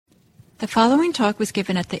The following talk was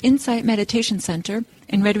given at the Insight Meditation Center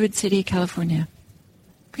in Redwood City, California.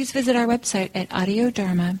 Please visit our website at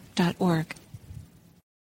audiodharma.org.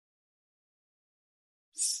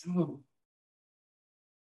 So,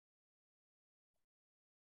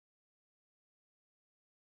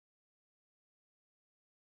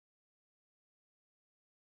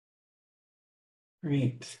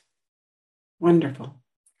 great. Wonderful.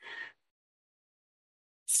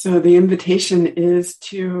 So the invitation is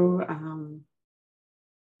to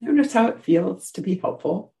notice how it feels to be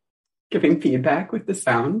helpful, giving feedback with the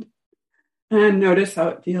sound, and notice how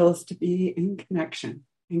it feels to be in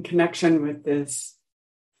connection with this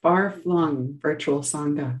far-flung virtual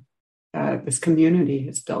Sangha that this community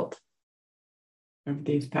has built over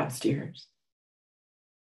these past years.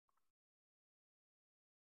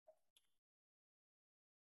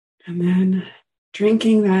 And then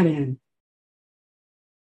drinking that in,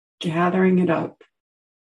 gathering it up.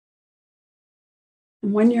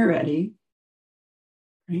 And when you're ready,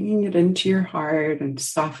 bringing it into your heart and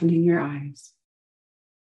softening your eyes,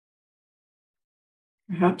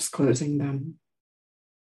 perhaps closing them.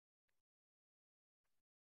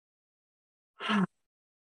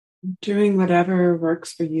 Doing whatever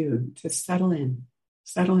works for you to settle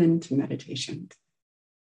into meditation.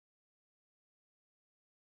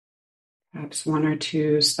 Perhaps one or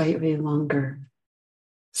two slightly longer,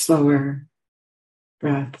 slower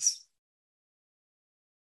breaths.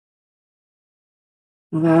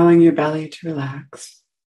 Allowing your belly to relax.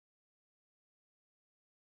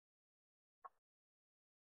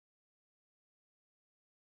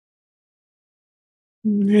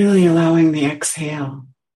 Really allowing the exhale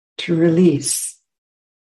to release,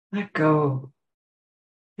 let go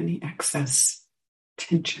any excess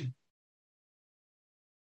tension.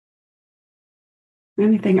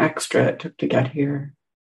 Anything extra it took to get here.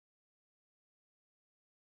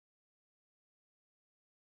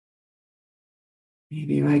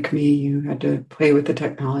 Maybe like me, you had to play with the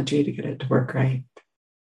technology to get it to work right.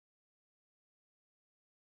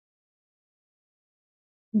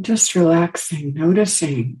 Just relaxing,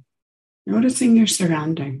 noticing your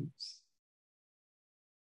surroundings.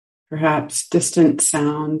 Perhaps distant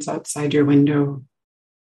sounds outside your window,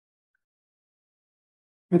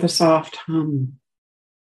 or the soft hum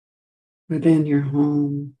within your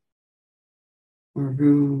home or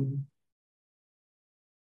room.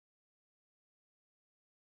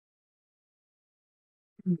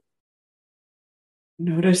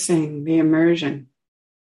 Noticing the immersion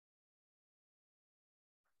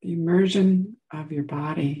of your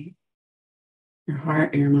body, your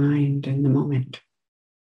heart, your mind in the moment.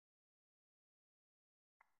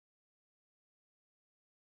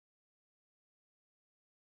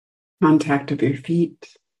 Contact of your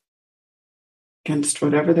feet against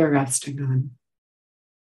whatever they're resting on.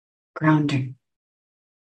 Grounding.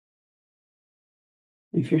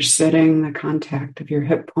 If you're sitting, the contact of your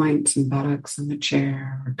hip points and buttocks on the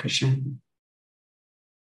chair or cushion.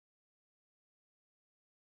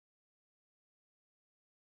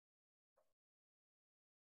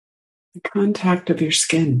 The contact of your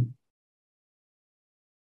skin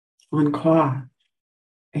on cloth,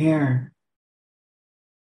 air.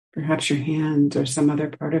 Perhaps your hands or some other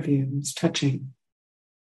part of you is touching.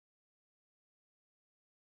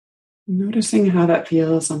 Noticing how that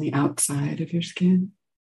feels on the outside of your skin.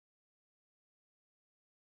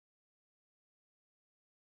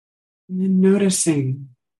 And then noticing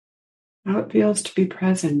how it feels to be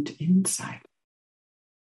present inside.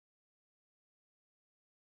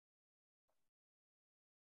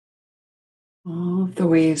 All of the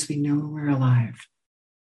ways we know we're alive.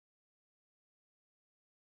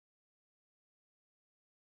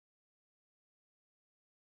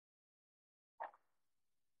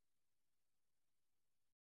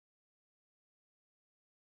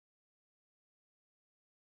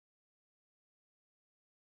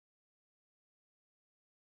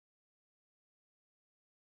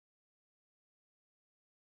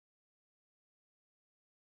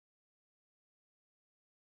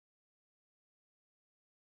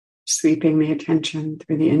 Sweeping the attention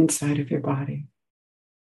through the inside of your body.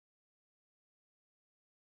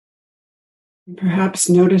 And perhaps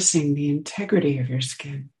noticing the integrity of your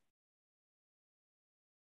skin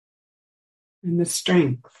and the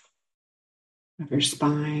strength of your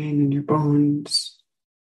spine and your bones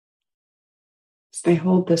as they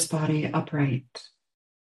hold this body upright.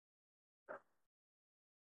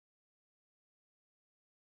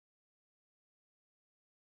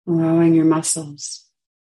 Allowing your muscles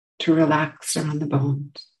to relax around the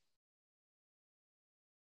bones.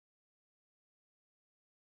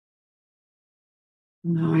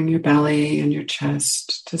 allowing your belly and your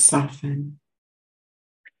chest to soften,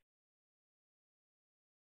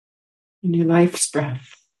 and your life's breath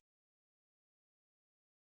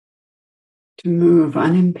to move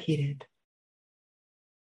unimpeded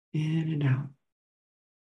in and out.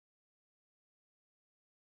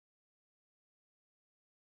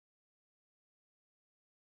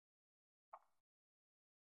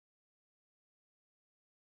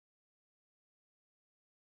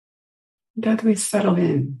 And as we settle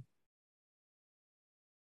in,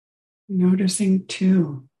 noticing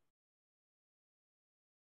too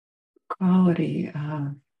the quality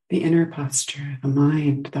of the inner posture, the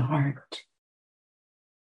mind, the heart.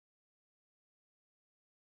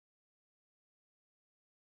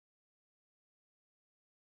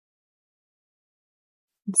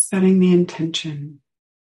 And setting the intention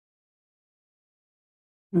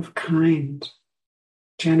of kind,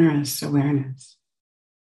 generous awareness.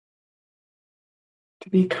 To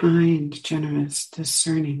be kind, generous,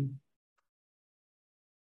 discerning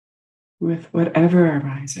with whatever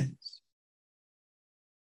arises.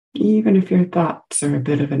 Even if your thoughts are a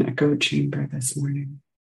bit of an echo chamber this morning.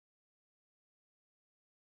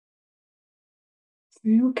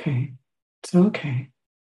 Say, okay, it's okay.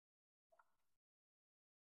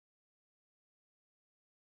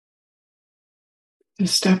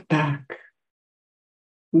 Just step back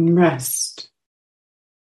and rest.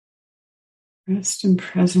 Rest in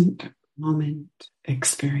present moment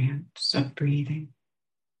experience of breathing,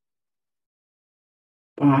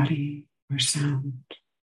 body, or sound.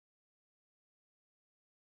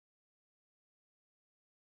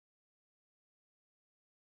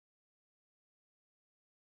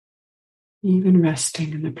 Even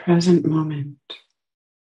resting in the present moment,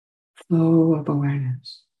 flow of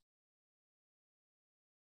awareness.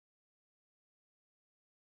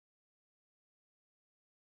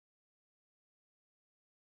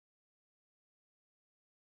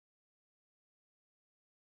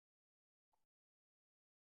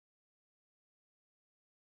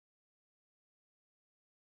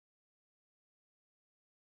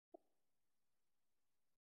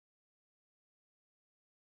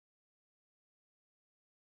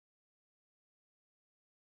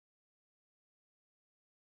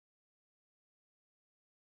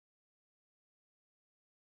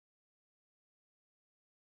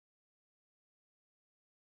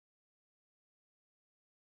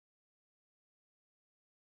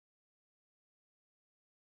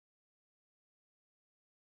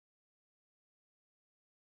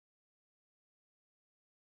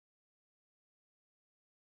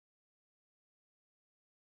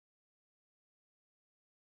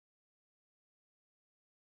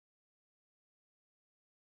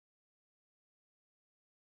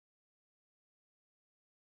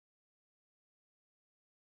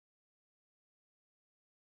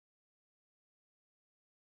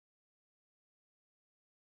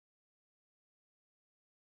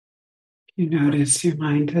 You notice your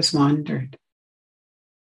mind has wandered,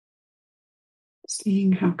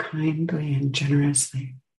 seeing how kindly and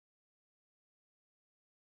generously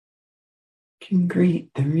can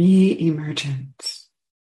greet the re-emergence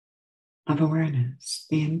of awareness,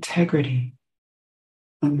 the integrity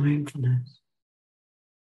of mindfulness.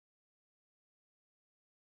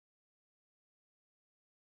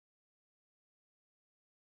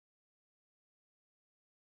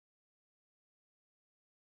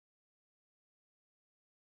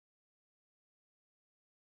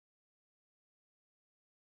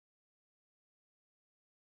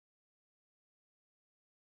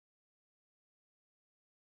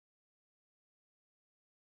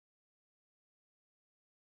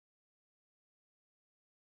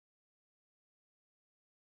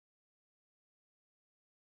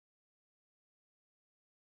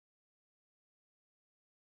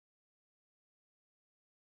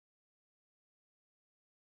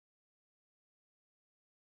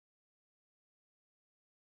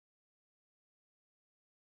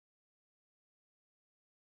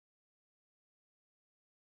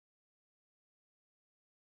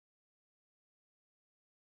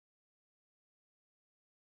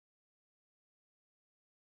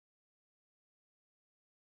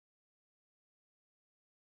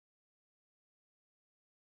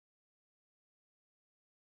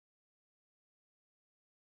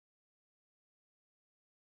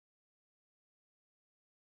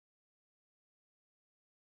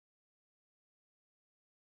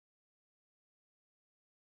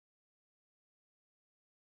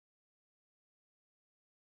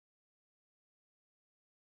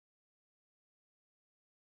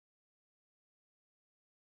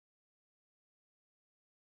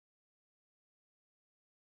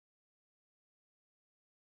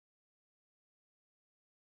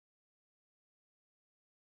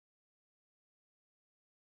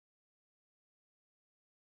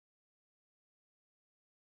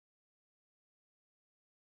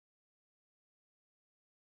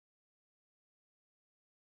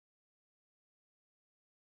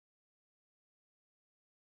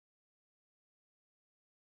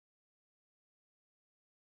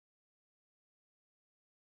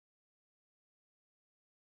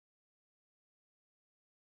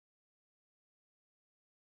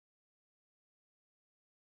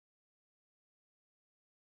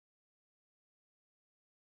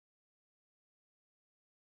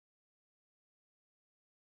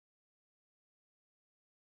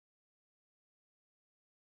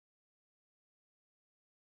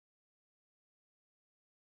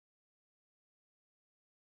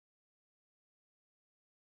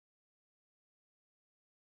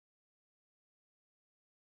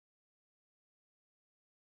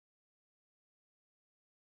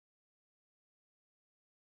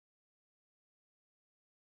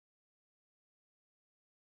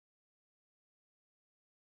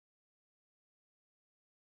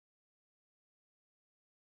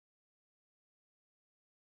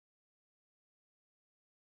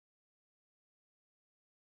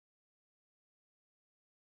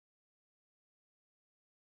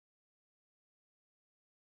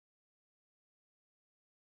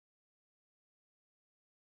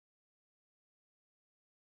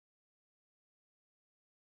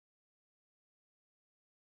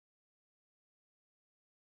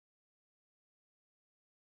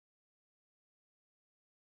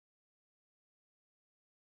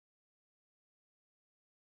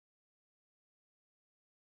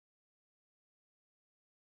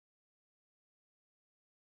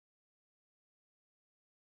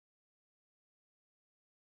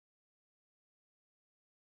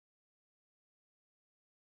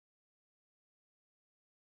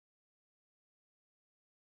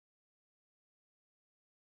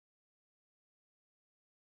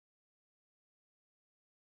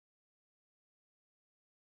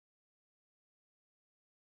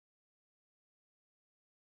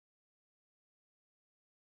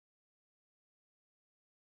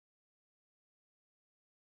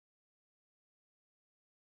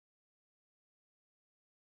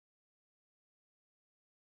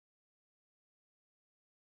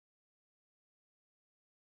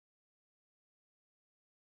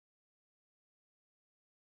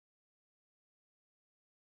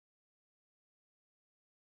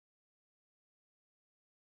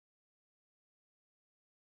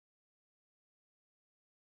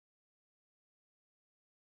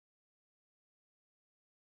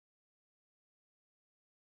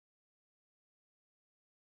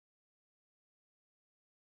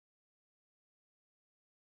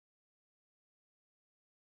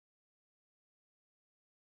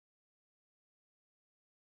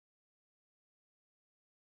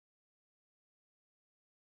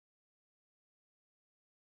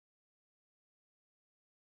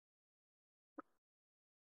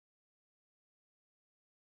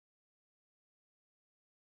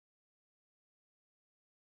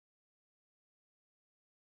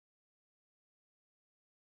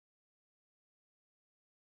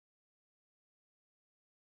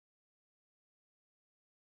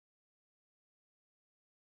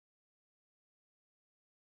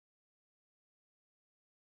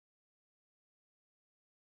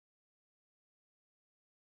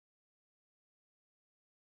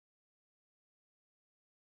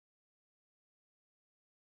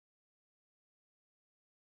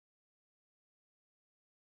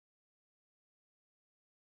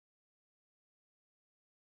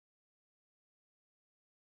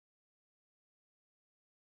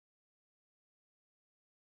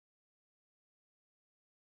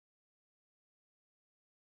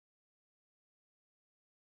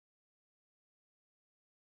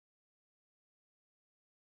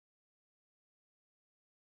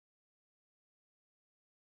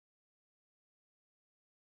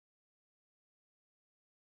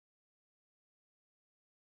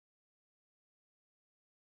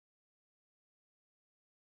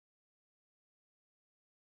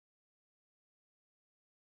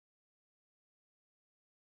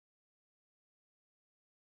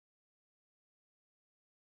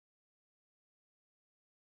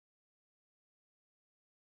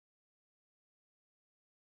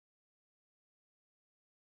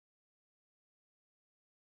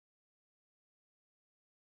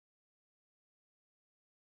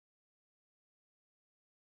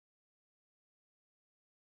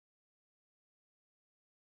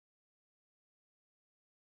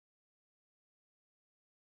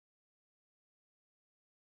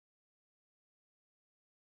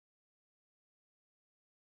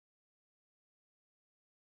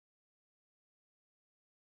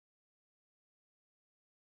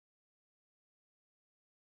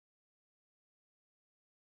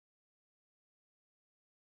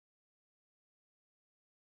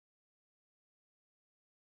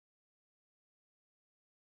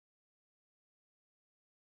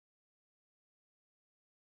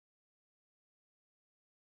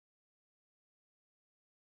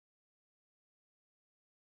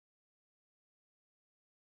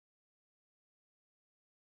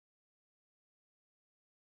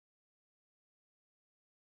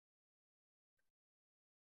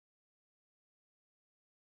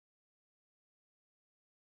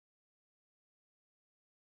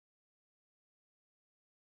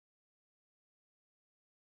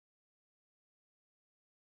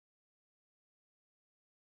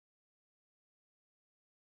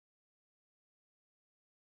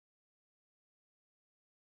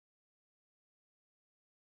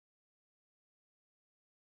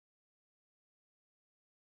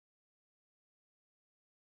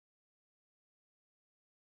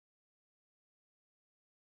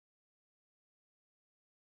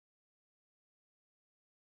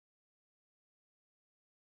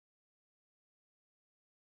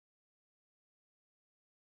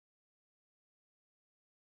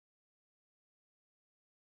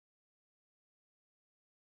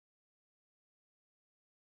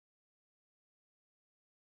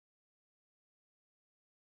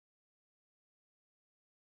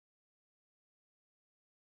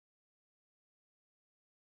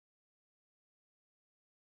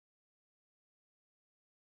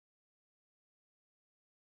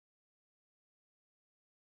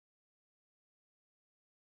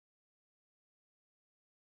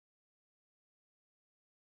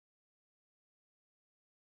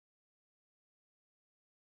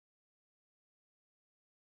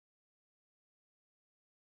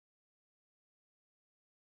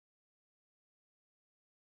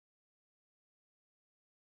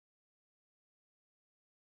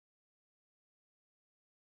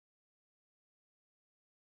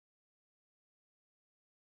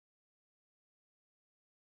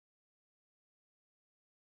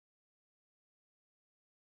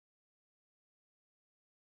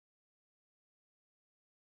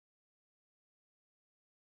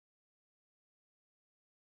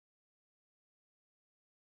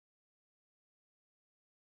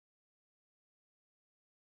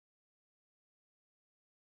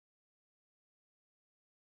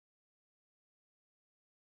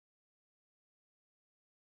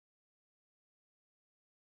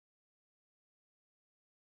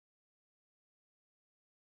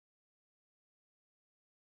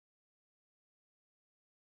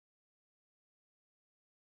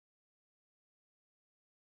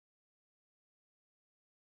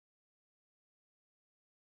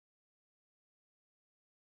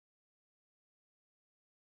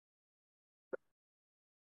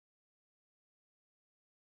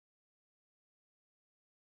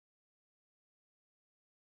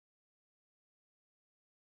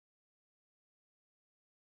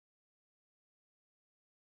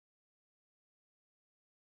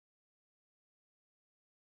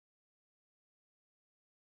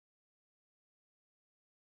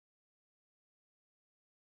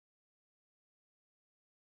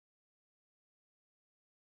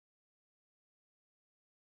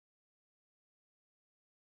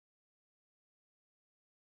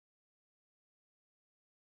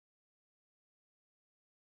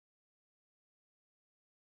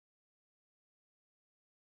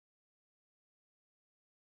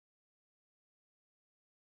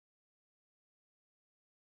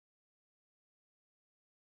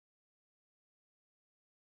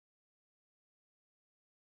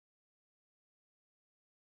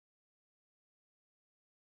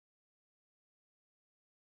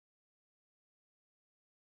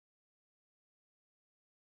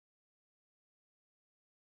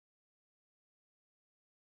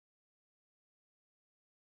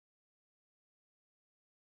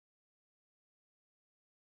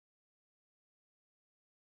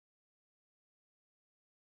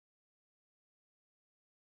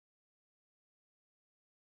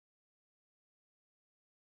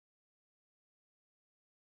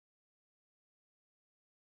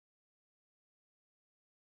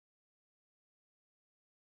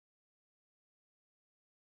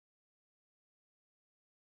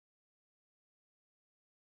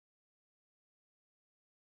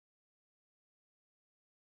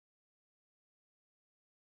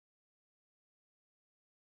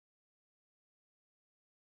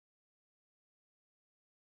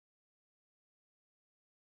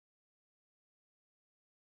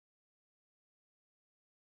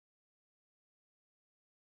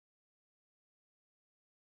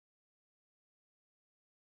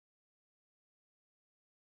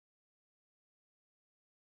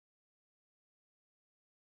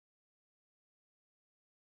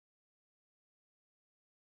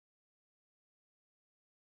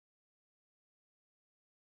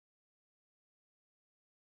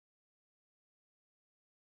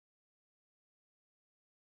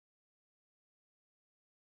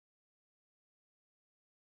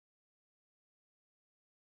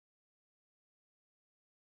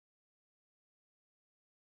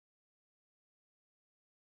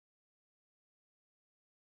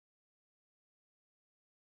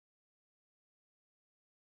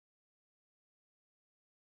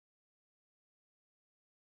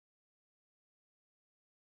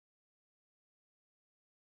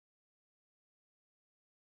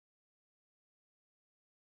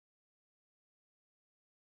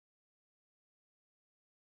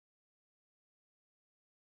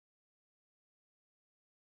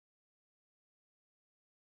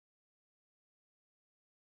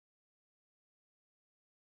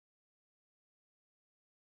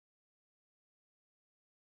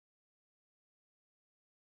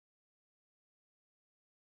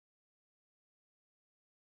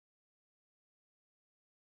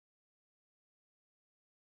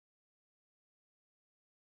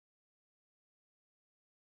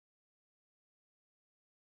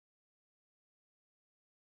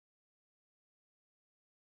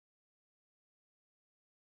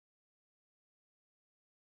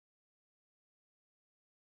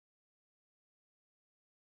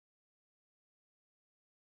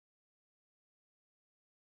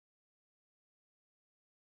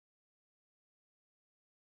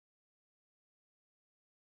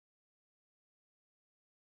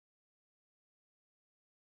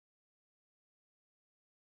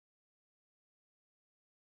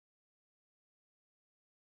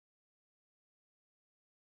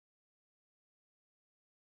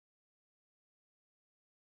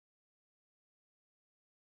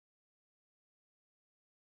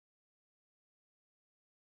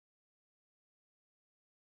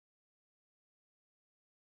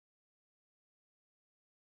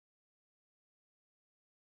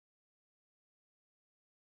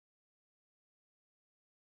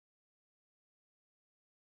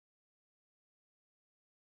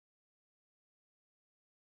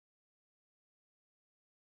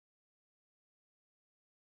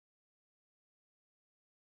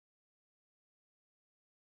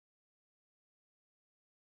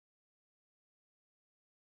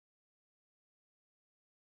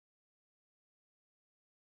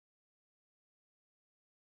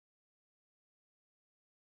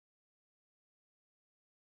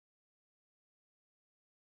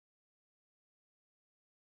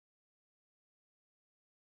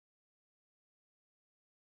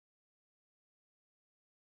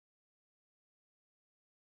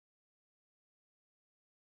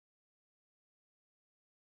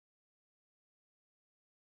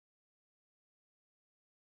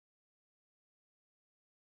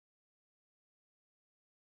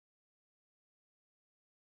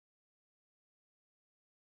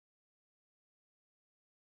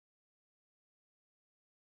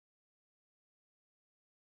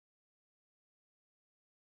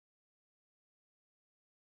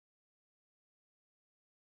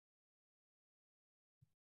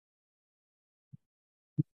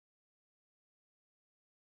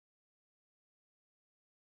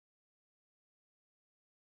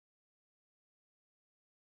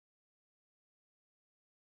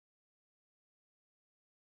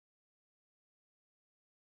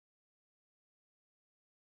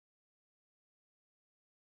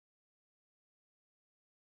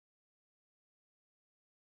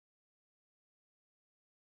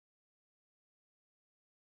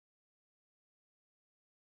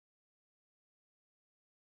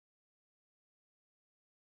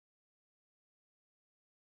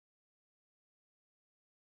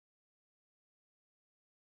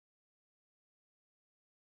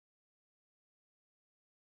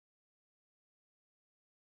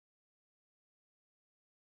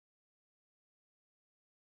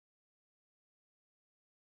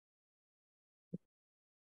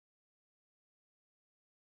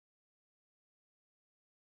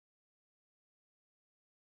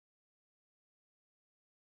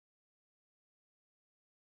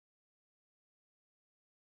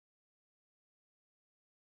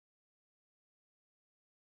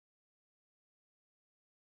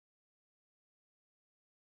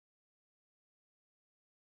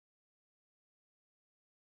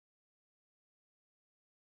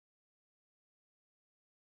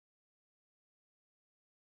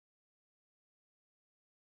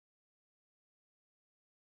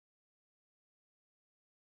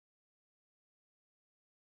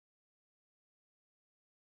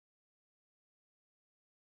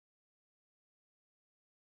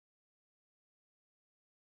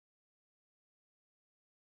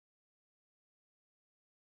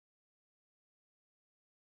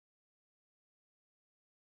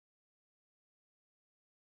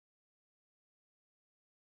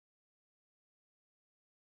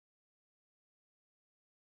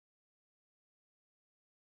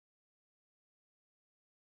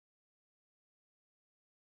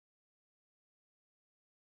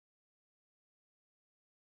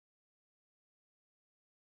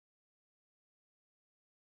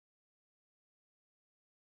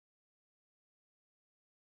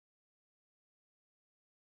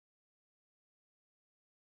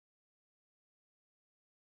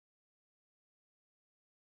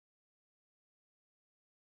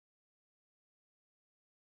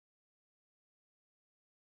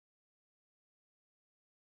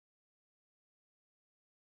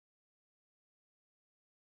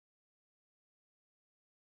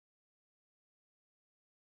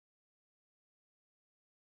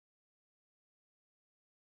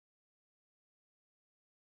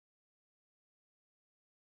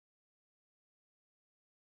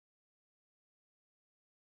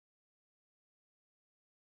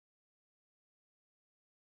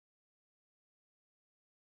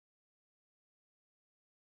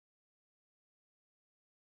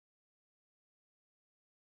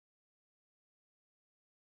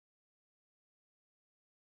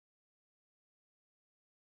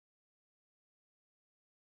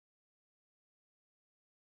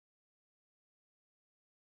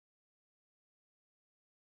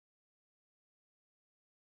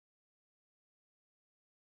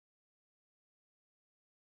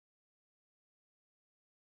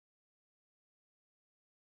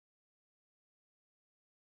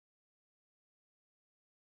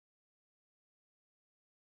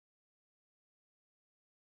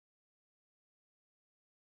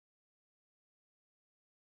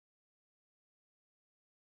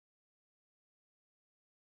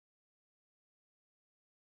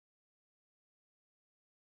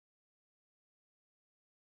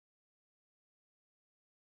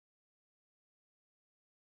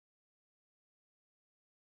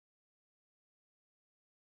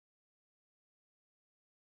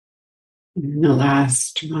 In the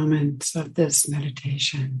last moments of this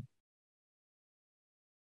meditation,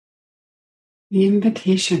 the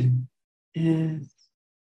invitation is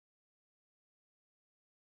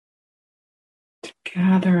to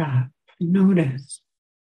gather up, notice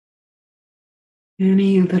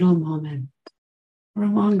any little moment or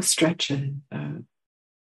long stretches of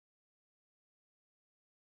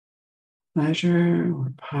pleasure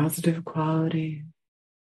or positive quality,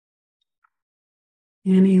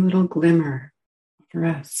 any little glimmer of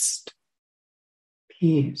rest,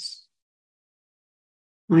 peace,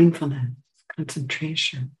 mindfulness,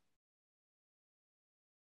 concentration,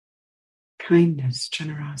 kindness,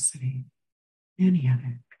 generosity, any of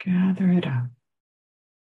it. Gather it up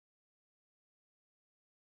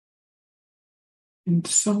and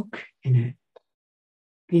soak in it.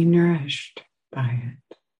 Be nourished by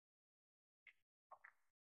it.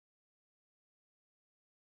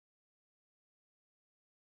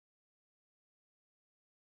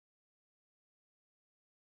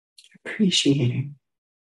 Appreciating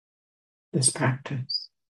this practice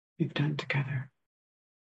we've done together.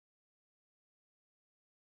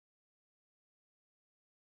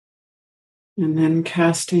 And then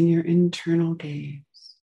casting your internal gaze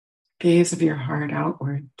of your heart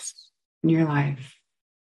outwards in your life,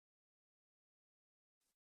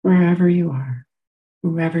 wherever you are,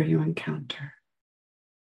 whoever you encounter.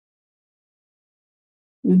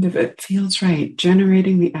 And if it feels right,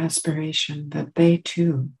 generating the aspiration that they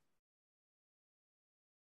too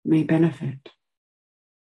may benefit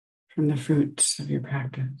from the fruits of your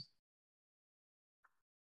practice.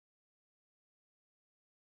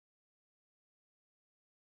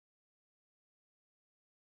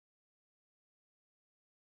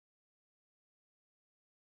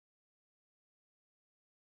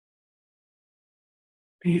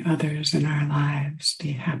 May others in our lives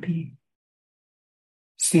be happy,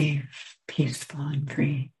 safe, peaceful, and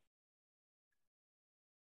free.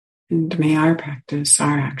 And may our practice,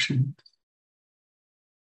 our actions,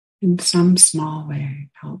 in some small way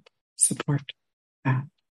help support that.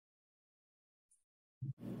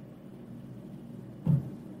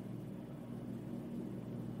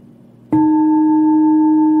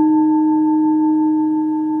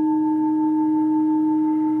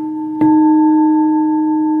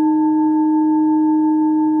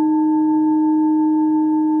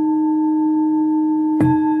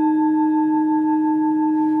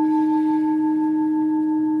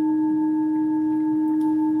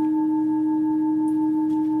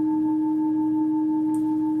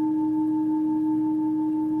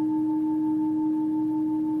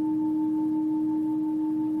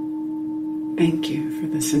 Thank you for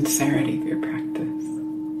the sincerity of your practice.